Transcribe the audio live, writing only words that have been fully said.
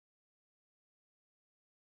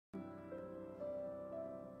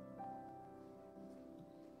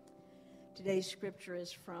Today's scripture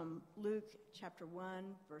is from Luke chapter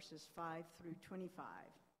 1, verses 5 through 25.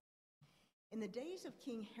 In the days of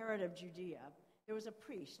King Herod of Judea, there was a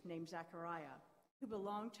priest named Zechariah who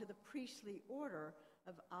belonged to the priestly order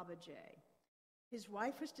of Abijah. His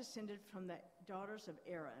wife was descended from the daughters of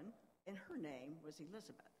Aaron, and her name was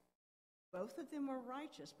Elizabeth. Both of them were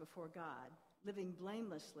righteous before God, living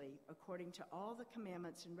blamelessly according to all the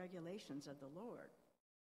commandments and regulations of the Lord.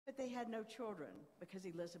 But they had no children because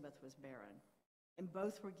Elizabeth was barren, and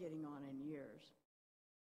both were getting on in years.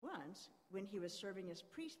 Once, when he was serving as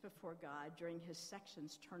priest before God during his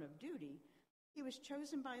section's turn of duty, he was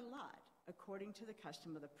chosen by lot, according to the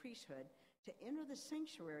custom of the priesthood, to enter the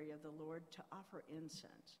sanctuary of the Lord to offer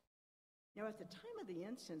incense. Now at the time of the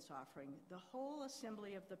incense offering, the whole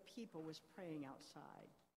assembly of the people was praying outside.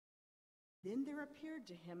 Then there appeared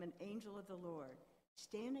to him an angel of the Lord,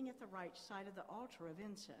 standing at the right side of the altar of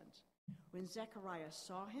incense. When Zechariah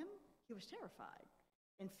saw him, he was terrified,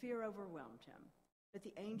 and fear overwhelmed him. But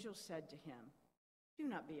the angel said to him, "Do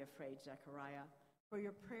not be afraid, Zechariah, for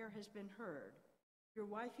your prayer has been heard. Your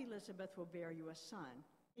wife Elizabeth will bear you a son,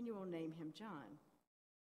 and you will name him John.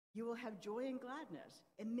 You will have joy and gladness,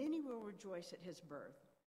 and many will rejoice at his birth,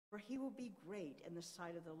 for he will be great in the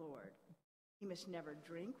sight of the Lord. He must never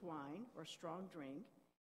drink wine or strong drink.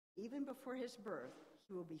 Even before his birth,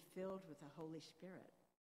 he will be filled with the Holy Spirit.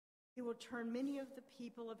 He will turn many of the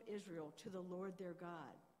people of Israel to the Lord their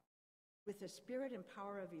God. With the spirit and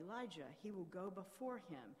power of Elijah, he will go before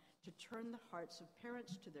him to turn the hearts of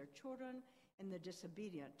parents to their children and the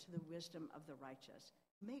disobedient to the wisdom of the righteous.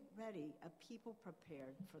 Make ready a people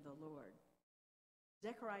prepared for the Lord."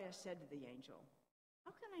 Zechariah said to the angel,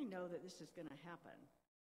 "How can I know that this is going to happen?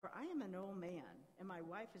 For I am an old man, and my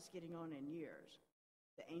wife is getting on in years."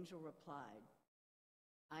 The angel replied,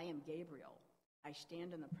 "I am Gabriel. I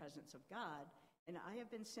stand in the presence of God, and I have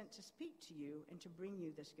been sent to speak to you and to bring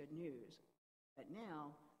you this good news. But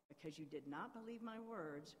now, because you did not believe my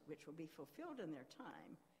words, which will be fulfilled in their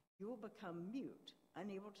time, you will become mute,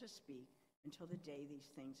 unable to speak until the day these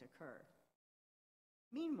things occur."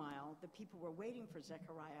 Meanwhile, the people were waiting for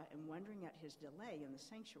Zechariah and wondering at his delay in the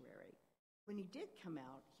sanctuary. When he did come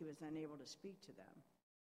out, he was unable to speak to them,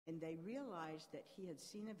 and they realized that he had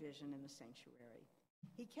seen a vision in the sanctuary.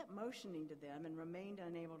 He kept motioning to them and remained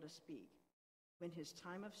unable to speak. When his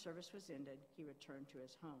time of service was ended, he returned to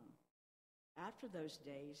his home. After those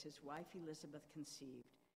days, his wife Elizabeth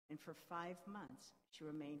conceived, and for 5 months she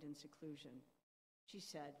remained in seclusion. She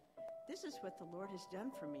said, "This is what the Lord has done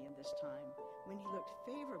for me in this time, when he looked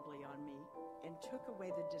favorably on me and took away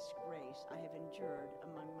the disgrace I have endured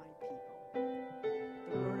among my people."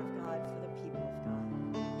 The word of God for the people of God.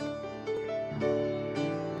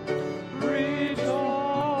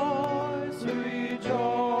 Rejoice,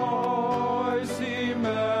 rejoice,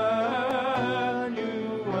 Emmanuel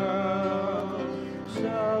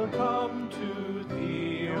shall come to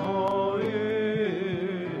thee, O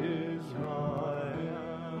Israel.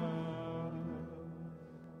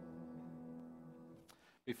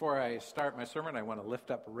 Before I start my sermon, I want to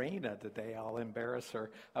lift up Raina today. I'll embarrass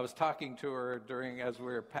her. I was talking to her as we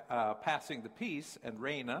were passing the peace, and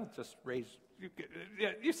Raina just raised.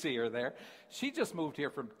 You see her there. She just moved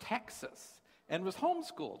here from Texas and was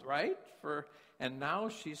homeschooled, right? And now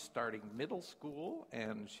she's starting middle school,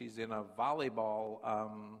 and she's in a volleyball.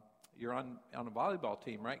 You're on a volleyball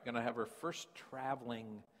team, right? Going to have her first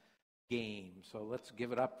traveling game. So let's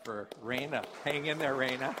give it up for Raina. Hang in there,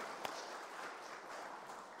 Raina.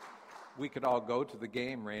 We could all go to the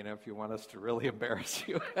game, Raina, if you want us to really embarrass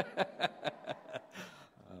you.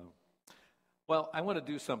 Well, I want to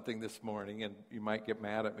do something this morning, and you might get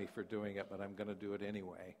mad at me for doing it, but I'm going to do it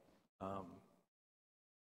anyway. I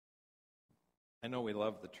know we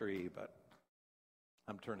love the tree, but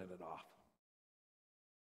I'm turning it off.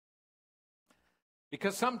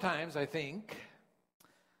 Because sometimes I think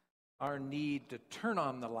our need to turn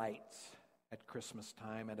on the lights at Christmas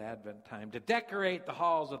time, at Advent time, to decorate the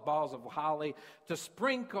halls with balls of holly, to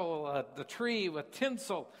sprinkle the tree with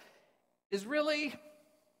tinsel, is really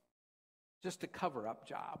just a cover-up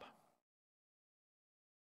job.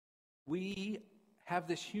 We have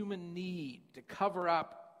this human need to cover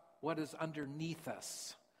up what is underneath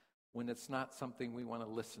us when it's not something we want to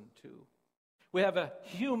listen to. We have a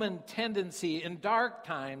human tendency in dark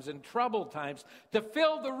times and troubled times to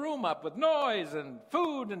fill the room up with noise and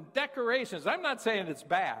food and decorations. I'm not saying it's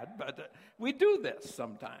bad, but we do this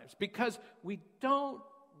sometimes because we don't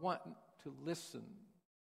want to listen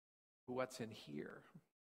to what's in here.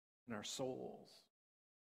 In our souls.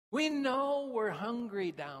 We know we're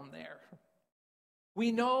hungry down there.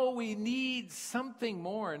 We know we need something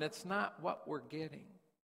more, and it's not what we're getting.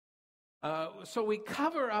 So we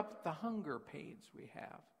cover up the hunger pains we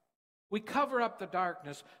have. We cover up the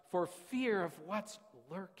darkness for fear of what's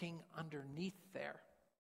lurking underneath there.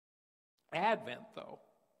 Advent, though,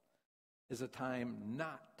 is a time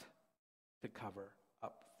not to cover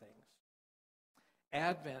up things.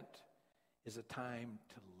 Advent is a time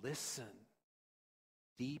to listen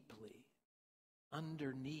deeply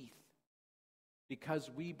underneath, because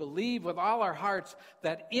we believe with all our hearts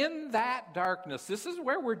that in that darkness, this is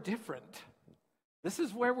where we're different. This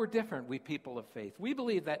is where we're different, we people of faith. We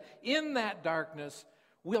believe that in that darkness,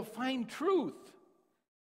 we'll find truth,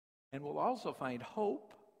 and we'll also find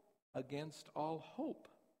hope against all hope.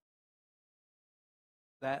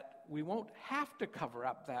 That we won't have to cover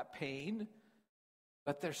up that pain,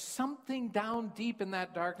 but there's something down deep in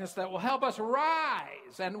that darkness that will help us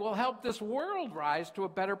rise and will help this world rise to a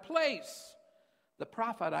better place. The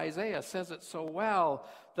prophet Isaiah says it so well.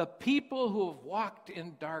 The people who have walked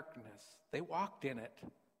in darkness, they walked in it.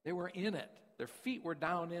 They were in it. Their feet were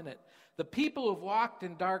down in it. The people who have walked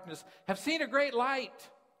in darkness have seen a great light.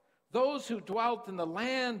 Those who dwelt in the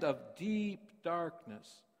land of deep darkness,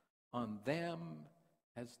 on them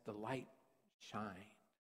has the light shined.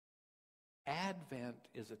 Advent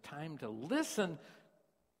is a time to listen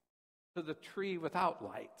to the tree without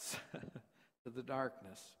lights, to the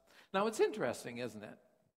darkness. Now, it's interesting, isn't it,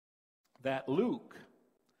 that Luke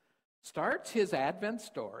starts his Advent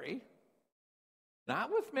story not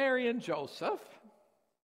with Mary and Joseph.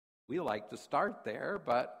 We like to start there,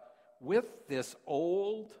 but with this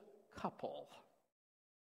old couple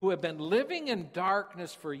who have been living in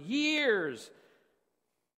darkness for years,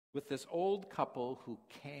 with this old couple who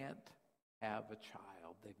can't have a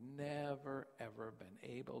child. They've never, ever been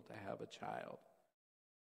able to have a child.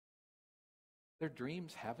 Their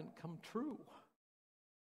dreams haven't come true.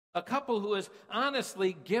 A couple who has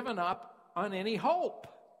honestly given up on any hope.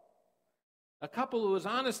 A couple who has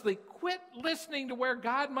honestly quit listening to where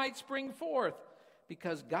God might spring forth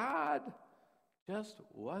because God just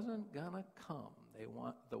wasn't going to come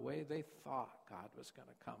the way they thought God was going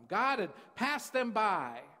to come. God had passed them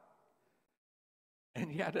by.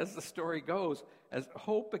 And yet, as the story goes, as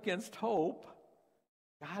hope against hope,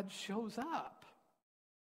 God shows up.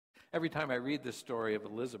 Every time I read this story of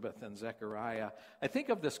Elizabeth and Zechariah, I think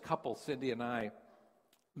of this couple, Cindy and I,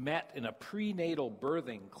 met in a prenatal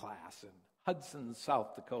birthing class in Hudson,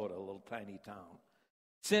 South Dakota, a little tiny town.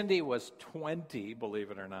 Cindy was 20,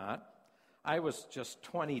 believe it or not. I was just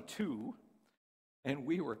 22, and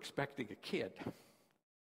we were expecting a kid.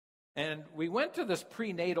 And we went to this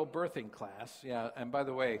prenatal birthing class. Yeah, and by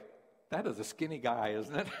the way, that is a skinny guy,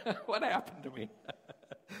 isn't it? What happened to me?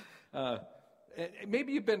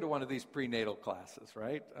 Maybe you've been to one of these prenatal classes,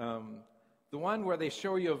 right? The one where they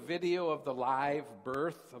show you a video of the live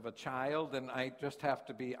birth of a child, and I just have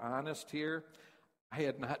to be honest here. I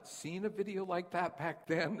had not seen a video like that back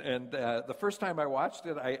then, and the first time I watched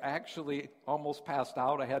it, I actually almost passed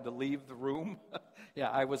out. I had to leave the room. Yeah,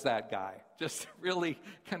 I was that guy, just really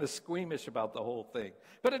kind of squeamish about the whole thing.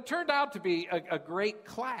 But it turned out to be a great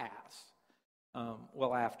class,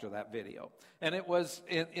 after that video. And it was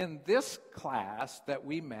in this class that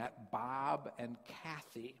we met Bob and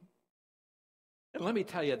Kathy. And let me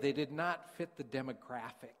tell you, they did not fit the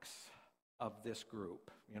demographics of this group.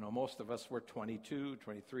 You know, most of us were 22,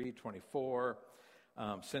 23, 24.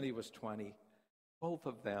 Cindy was 20. Both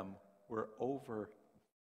of them were over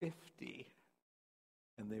 50,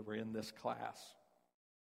 and they were in this class.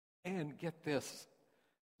 And get this,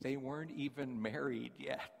 they weren't even married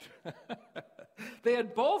yet. They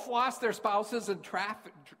had both lost their spouses in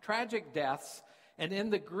tragic deaths, and in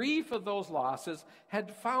the grief of those losses,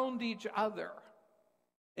 had found each other.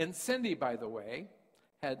 And Cindy, by the way,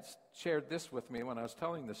 had shared this with me when I was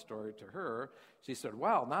telling this story to her. She said,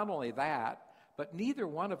 well, not only that, but neither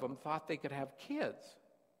one of them thought they could have kids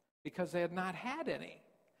because they had not had any.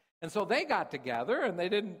 And so they got together and they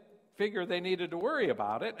didn't figure they needed to worry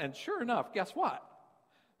about it. And sure enough, guess what?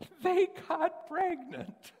 They got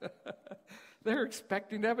pregnant. They're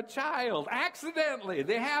expecting to have a child. Accidentally.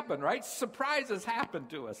 They happen, right? Surprises happen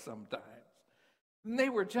to us sometimes. And they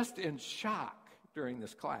were just in shock during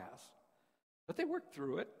this class. But they worked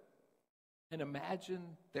through it. And imagine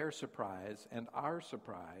their surprise and our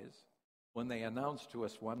surprise when they announced to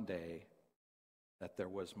us one day that there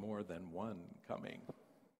was more than one coming.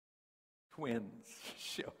 Twins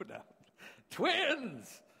showed up.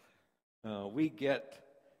 Twins! We get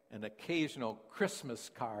an occasional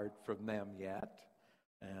Christmas card from them yet.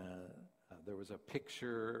 There was a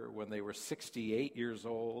picture when they were 68 years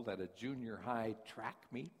old at a junior high track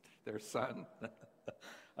meet, their son.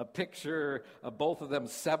 a picture of both of them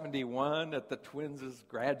 71 at the twins'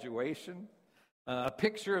 graduation, a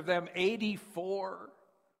picture of them 84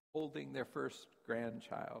 holding their first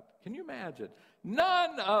grandchild. Can you imagine?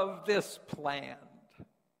 None of this planned.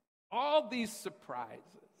 All these surprises,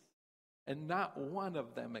 and not one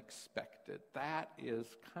of them expected. That is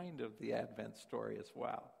kind of the Advent story as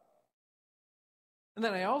well. And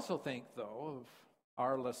then I also think, though, of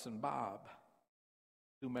Arliss and Bob,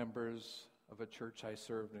 two members of a church I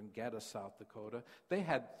served in Geddes, South Dakota. They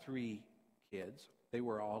had 3 kids. They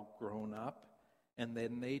were all grown up, and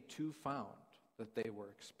then they too found that they were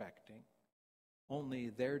expecting. Only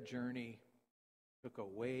their journey took a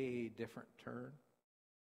way different turn.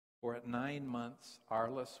 For at 9 months,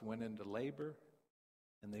 Arliss went into labor,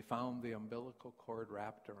 and they found the umbilical cord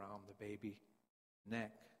wrapped around the baby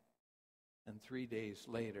neck. And 3 days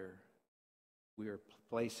later, we were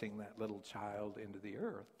placing that little child into the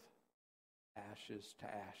earth, ashes to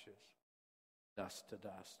ashes, dust to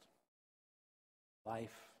dust.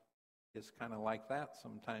 Life is kind of like that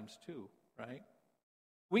sometimes too, right?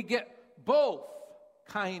 We get both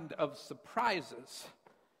kind of surprises,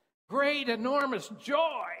 great, enormous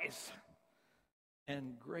joys,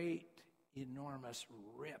 and great, enormous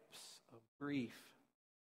rips of grief.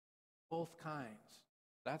 Both kinds.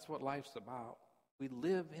 That's what life's about. We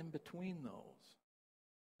live in between those.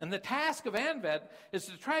 And the task of Advent is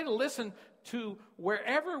to try to listen to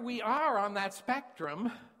wherever we are on that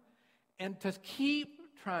spectrum and to keep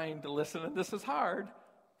trying to listen, and this is hard,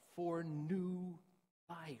 for new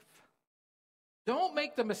life. Don't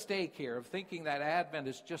make the mistake here of thinking that Advent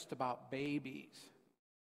is just about babies,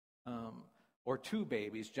 or 2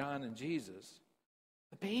 babies, John and Jesus.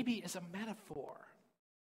 The baby is a metaphor.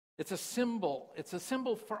 It's a symbol. It's a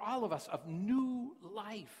symbol for all of us of new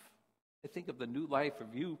life. I think of the new life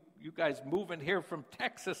of you guys moving here from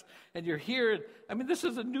Texas, and you're here. I mean, this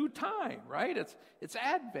is a new time, right? It's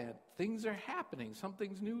Advent. Things are happening.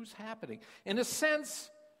 Something new's happening. In a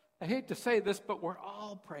sense, I hate to say this, but we're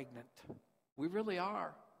all pregnant. We really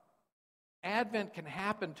are. Advent can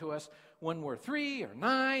happen to us when we're 3 or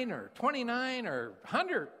 9 or 29 or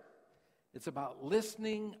 100. It's about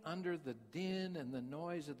listening under the din and the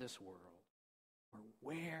noise of this world, or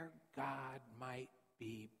where God might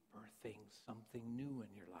be birthing something new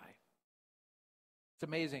in your life. It's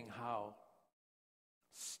amazing how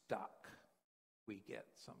stuck we get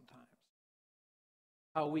sometimes.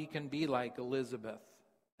 How we can be like Elizabeth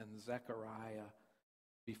and Zechariah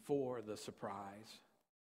before the surprise.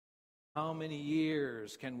 How many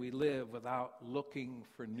years can we live without looking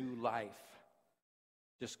for new life?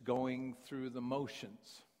 Just going through the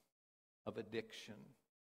motions of addiction,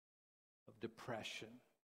 of depression,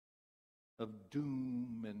 of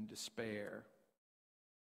doom and despair.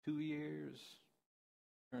 2 years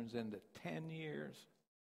turns into 10 years,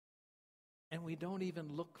 and we don't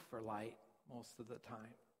even look for light most of the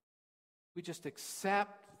time. We just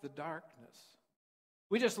accept the darkness.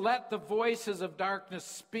 We just let the voices of darkness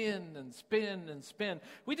spin and spin and spin.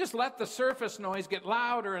 We just let the surface noise get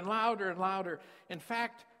louder and louder and louder. In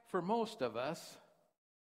fact, for most of us,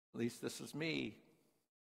 at least this is me,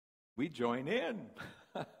 we join in.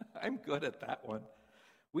 I'm good at that one.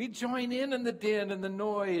 We join in the din and the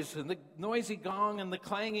noise and the noisy gong and the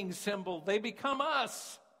clanging cymbal. They become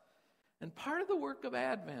us. And part of the work of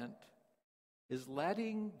Advent is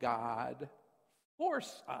letting God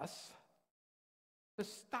force us to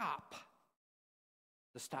stop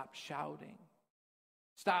shouting,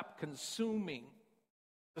 stop consuming,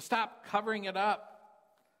 to stop covering it up.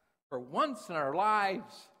 For once in our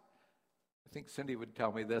lives, I think Cindy would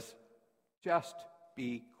tell me this, just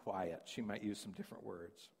be quiet. She might use some different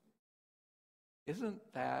words. Isn't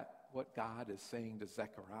that what God is saying to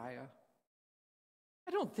Zechariah?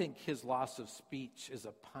 I don't think his loss of speech is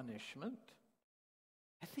a punishment.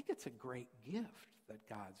 I think it's a great gift that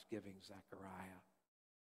God's giving Zechariah.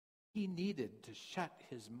 He needed to shut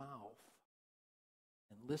his mouth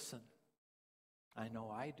and listen. I know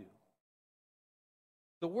I do.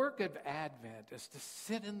 The work of Advent is to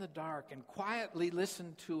sit in the dark and quietly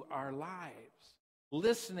listen to our lives,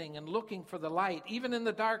 listening and looking for the light, even in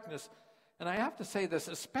the darkness. And I have to say this,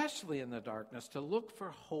 especially in the darkness, to look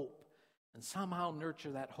for hope and somehow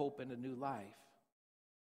nurture that hope into new life.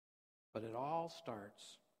 But it all starts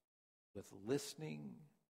with listening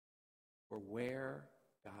for where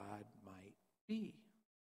God might be,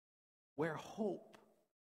 where hope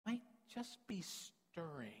might just be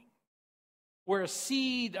stirring, where a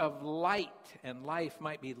seed of light and life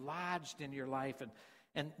might be lodged in your life,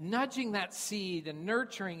 and nudging that seed and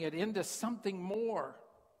nurturing it into something more.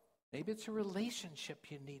 Maybe it's a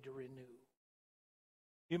relationship you need to renew.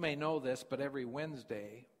 You may know this, but every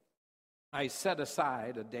Wednesday, I set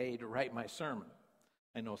aside a day to write my sermon.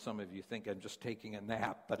 I know some of you think I'm just taking a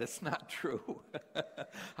nap, but it's not true.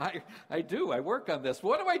 I do. I work on this.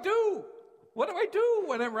 What do I do? What do I do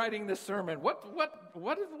when I'm writing this sermon? What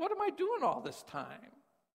am I doing all this time?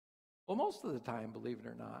 Well, most of the time, believe it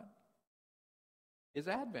or not, is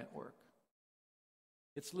Advent work.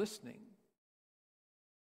 It's listening.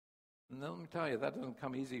 And let me tell you, that doesn't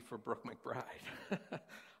come easy for Brooke McBride.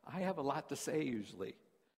 I have a lot to say usually,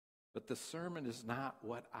 but the sermon is not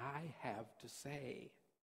what I have to say.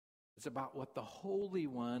 It's about what the Holy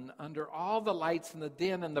One, under all the lights and the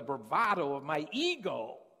din and the bravado of my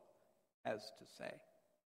ego, has to say.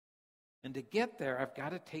 And to get there, I've got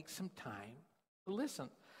to take some time to listen.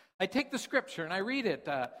 I take the scripture and I read it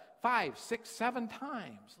 5, 6, 7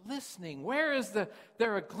 times, listening. Where is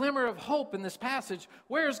there a glimmer of hope in this passage?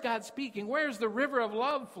 Where is God speaking? Where is the river of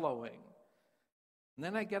love flowing? And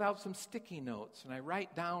then I get out some sticky notes and I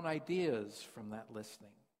write down ideas from that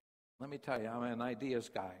listening. Let me tell you, I'm an ideas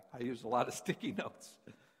guy. I use a lot of sticky notes.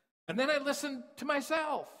 And then I listen to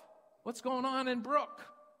myself. What's going on in Brooke?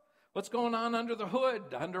 What's going on under the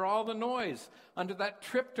hood, under all the noise, under that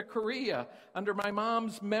trip to Korea, under my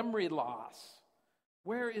mom's memory loss?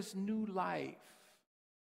 Where is new life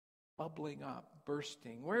bubbling up,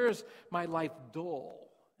 bursting? Where is my life dull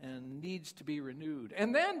and needs to be renewed?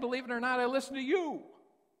 And then, believe it or not, I listen to you.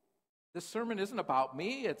 This sermon isn't about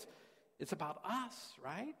me. It's about us,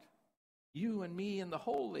 right? You and me and the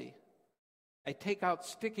holy. I take out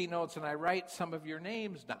sticky notes and I write some of your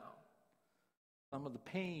names down. Some of the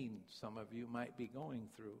pain some of you might be going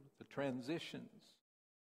through, the transitions.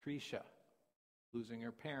 Tricia, losing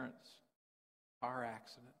her parents, car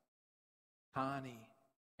accident. Connie,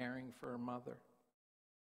 caring for her mother.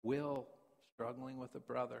 Will, struggling with a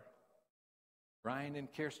brother. Ryan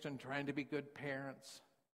and Kirsten trying to be good parents.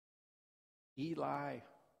 Eli, I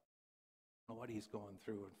don't know what he's going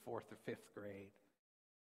through in 4th or 5th grade.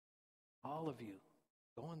 All of you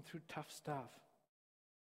going through tough stuff.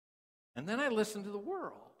 And then I listen to the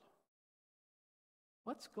world.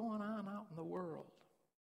 What's going on out in the world?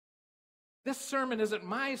 This sermon isn't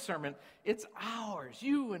my sermon. It's ours,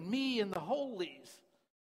 you and me and the holies.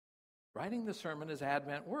 Writing the sermon is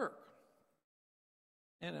Advent work.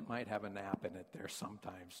 And it might have a nap in it there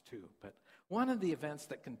sometimes too. But one of the events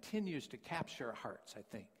that continues to capture our hearts, I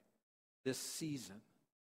think, this season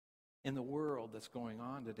in the world that's going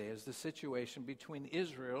on today is the situation between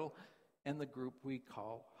Israel and the group we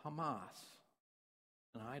call Hamas.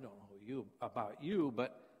 And I don't know about you,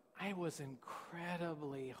 but I was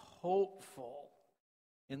incredibly hopeful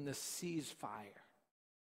in the ceasefire.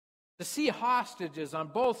 To see hostages on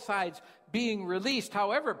both sides being released,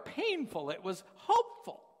 however painful, it was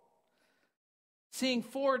hopeful. Seeing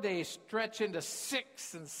 4 days stretch into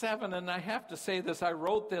 6 and 7, and I have to say this, I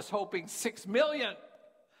wrote this hoping 6 million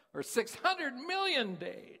or 600 million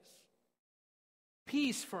days.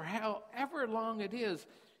 Peace for however long it is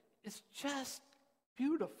just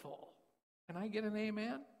beautiful. Can I get an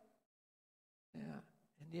amen? Yeah.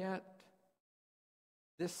 And yet,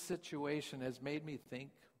 this situation has made me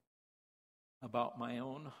think about my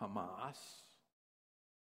own Hamas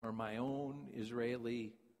or my own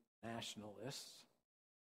Israeli nationalists,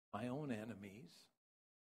 my own enemies.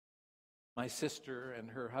 My sister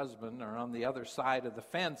and her husband are on the other side of the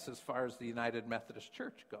fence as far as the United Methodist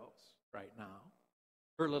Church goes right now.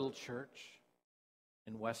 Her little church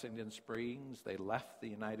in Wessington Springs, they left the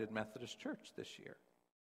United Methodist Church this year.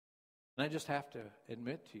 And I just have to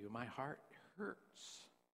admit to you, my heart hurts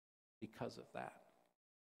because of that.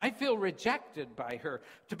 I feel rejected by her.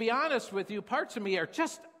 To be honest with you, parts of me are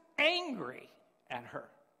just angry at her.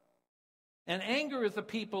 And anger with the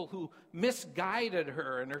people who misguided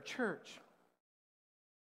her and her church.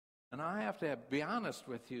 And I have to be honest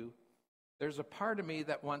with you, there's a part of me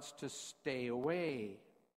that wants to stay away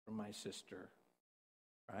from my sister,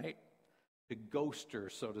 right? To ghost her,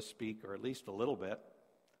 so to speak, or at least a little bit.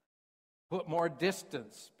 Put more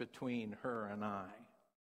distance between her and I.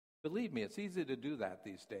 Believe me, it's easy to do that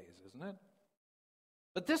these days, isn't it?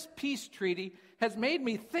 But this peace treaty has made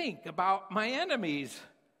me think about my enemies.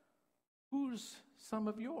 Who's some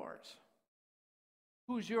of yours?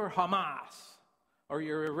 Who's your Hamas or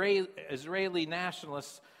your Israeli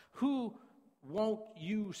nationalists? Who won't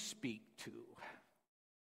you speak to?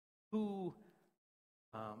 Who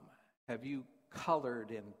have you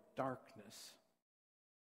colored in darkness?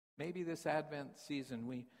 Maybe this Advent season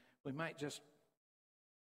we might just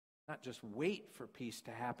not just wait for peace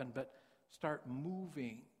to happen, but start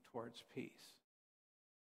moving towards peace.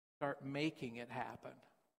 Start making it happen.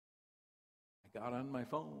 I got on my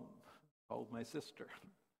phone, called my sister.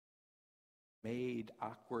 made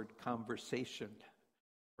awkward conversation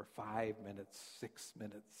for 5 minutes, 6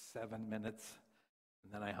 minutes, 7 minutes,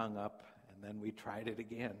 and then I hung up, and then we tried it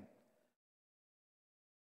again.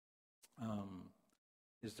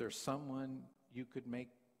 Is there someone you could make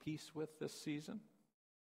peace with this season?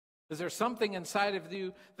 Is there something inside of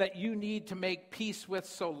you that you need to make peace with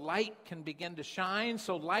so light can begin to shine,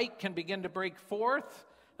 so light can begin to break forth?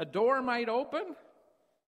 A door might open?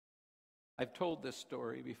 I've told this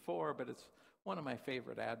story before, but it's one of my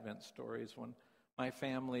favorite Advent stories. When my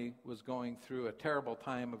family was going through a terrible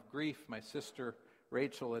time of grief, my sister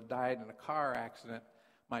Rachel had died in a car accident.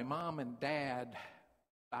 My mom and dad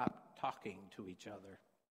stopped talking to each other.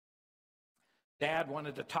 Dad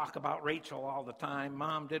wanted to talk about Rachel all the time.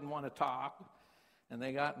 Mom didn't want to talk. And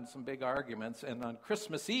they got in some big arguments. And on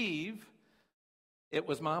Christmas Eve, it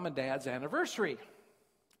was Mom and Dad's anniversary.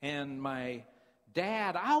 And my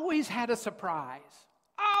dad always had a surprise.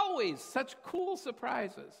 Always such cool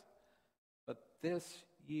surprises. But this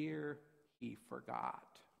year, he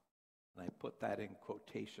forgot. And I put that in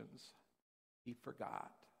quotations. He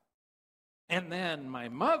forgot. And then my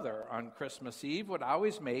mother on Christmas Eve would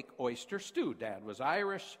always make oyster stew. Dad was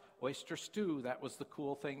Irish. Oyster stew, that was the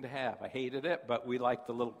cool thing to have. I hated it, but we liked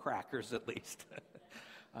the little crackers at least.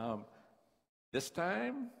 This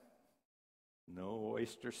time, no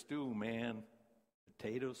oyster stew, man.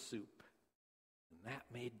 Potato soup. And that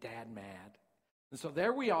made Dad mad. And so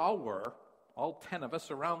there we all were, all 10 of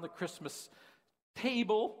us around the Christmas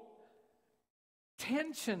table.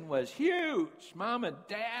 Tension was huge. Mom and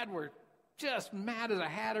Dad were just mad as a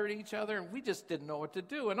hatter at each other, and we just didn't know what to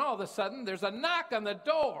do. And all of a sudden, there's a knock on the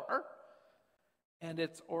door, and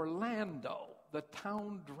it's Orlando, the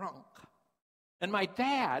town drunk. And my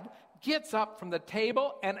dad gets up from the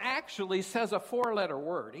table and actually says a 4-letter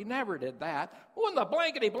word. He never did that. Who in the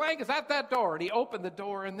blankety blank is at that door? And he opened the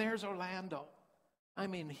door, and there's Orlando. I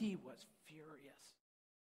mean, he was furious.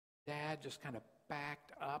 Dad just kind of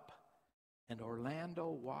backed up, and Orlando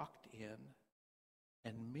walked in.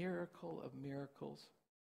 And miracle of miracles,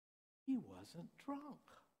 he wasn't drunk.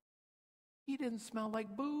 He didn't smell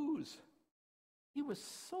like booze. He was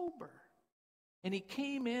sober. And he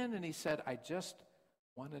came in and he said, I just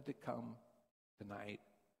wanted to come tonight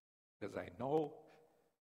because I know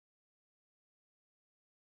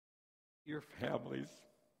your family's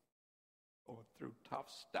going through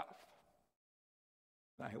tough stuff.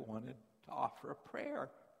 And I wanted to offer a prayer.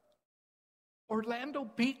 Orlando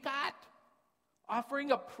Beacott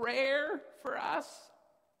offering a prayer for us.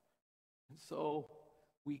 And so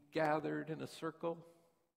we gathered in a circle,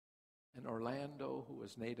 and Orlando, who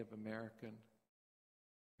was Native American,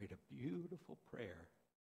 prayed a beautiful prayer.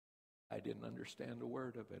 I didn't understand a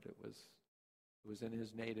word of it. It was in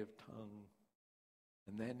his native tongue.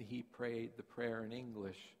 And then he prayed the prayer in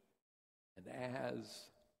English. And as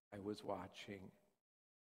I was watching,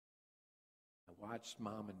 I watched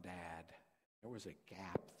Mom and Dad. There was a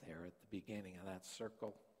gap there at the beginning of that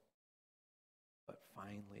circle. But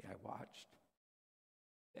finally, I watched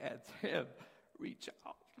Dad's hand reach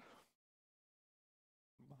out.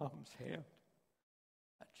 Mom's hand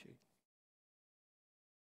touching.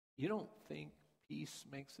 You don't think peace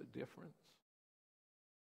makes a difference?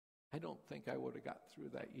 I don't think I would have got through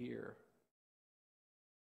that year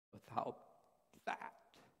without that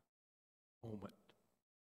moment,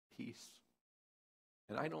 peace.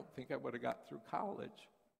 And I don't think I would have got through college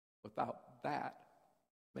without that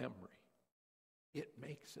memory. It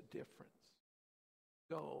makes a difference.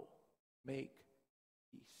 Go make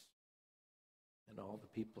peace. And all the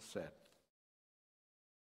people said,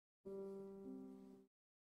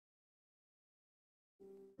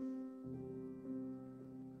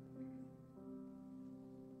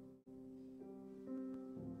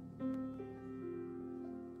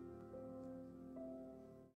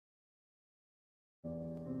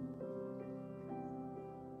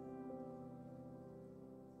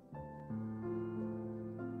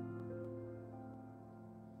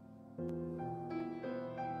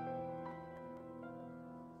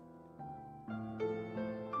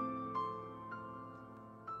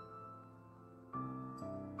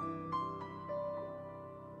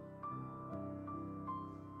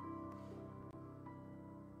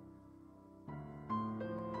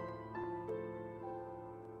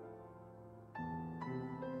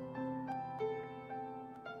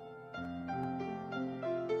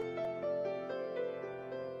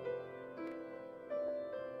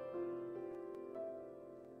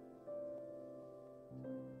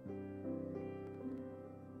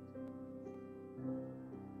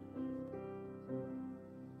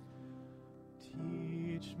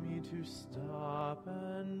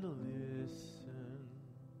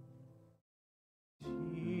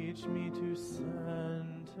 Teach me to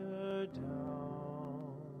center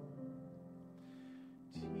down.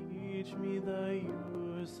 Teach me the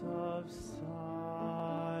use of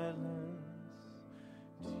silence.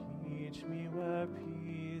 Teach me where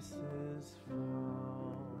peace is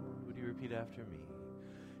found. Would you repeat after me?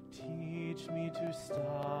 Teach me to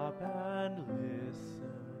stop and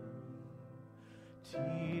listen.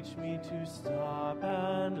 Teach me to stop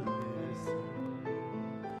and listen.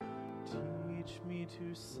 Teach me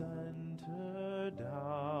to center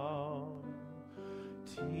down.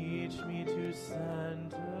 Teach me to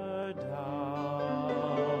center down.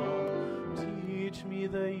 Teach me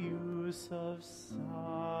the use of silence.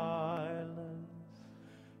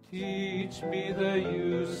 Teach me the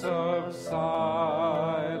use of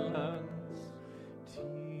silence.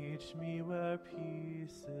 Teach me where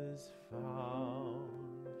peace is found.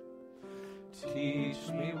 Teach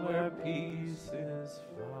me where peace is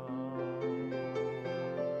found.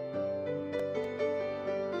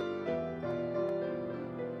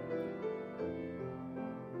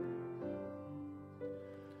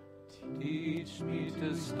 Teach me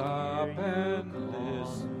to stop and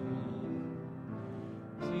listen.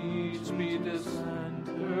 Teach me to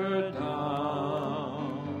center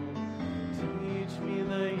down. Teach me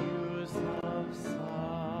the use of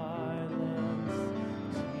silence.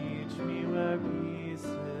 Teach me where peace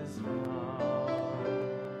is found.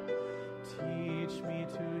 Teach me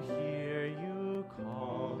to hear you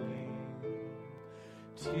calling.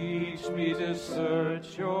 Teach me to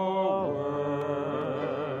search your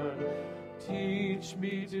word. Teach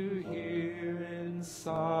me to hear in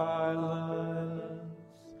silence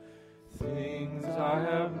things I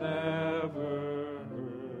have never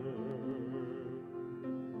heard.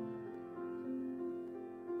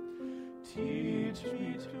 Teach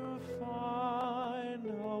me to find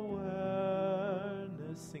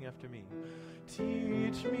awareness. Sing after me.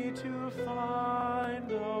 Teach me to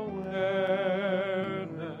find awareness.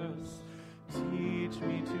 Teach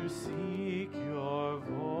me to seek your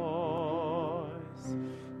voice.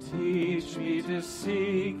 Teach me to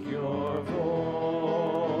seek your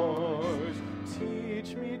voice.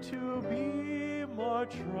 Teach me to be more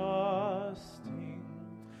trusting.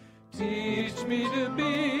 Teach me to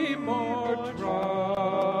be more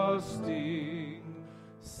trusting.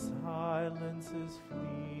 Silence is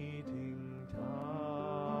fleeting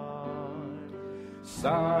time.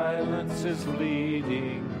 Silence is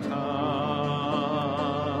fleeting time.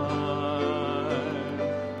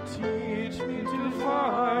 Teach me to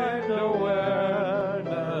Find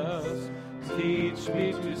awareness. Teach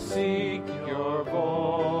me to seek your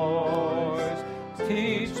voice.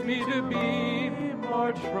 Teach me to be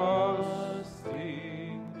more trusting.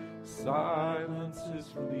 Silence is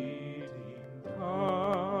fleeting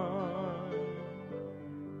time.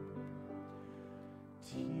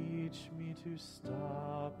 Teach me to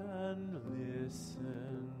stop and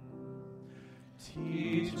listen.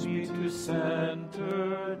 Teach me to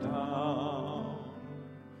center down.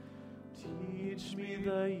 Teach me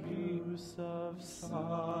the use of silence.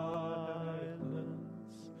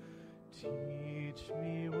 Teach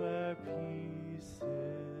me where peace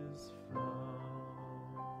is found.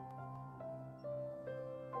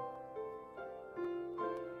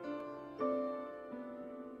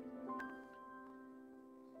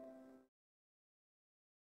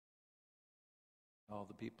 All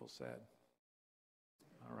the people said.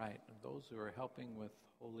 All right, and those who are helping with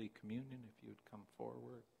Holy Communion, if you would come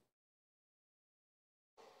forward.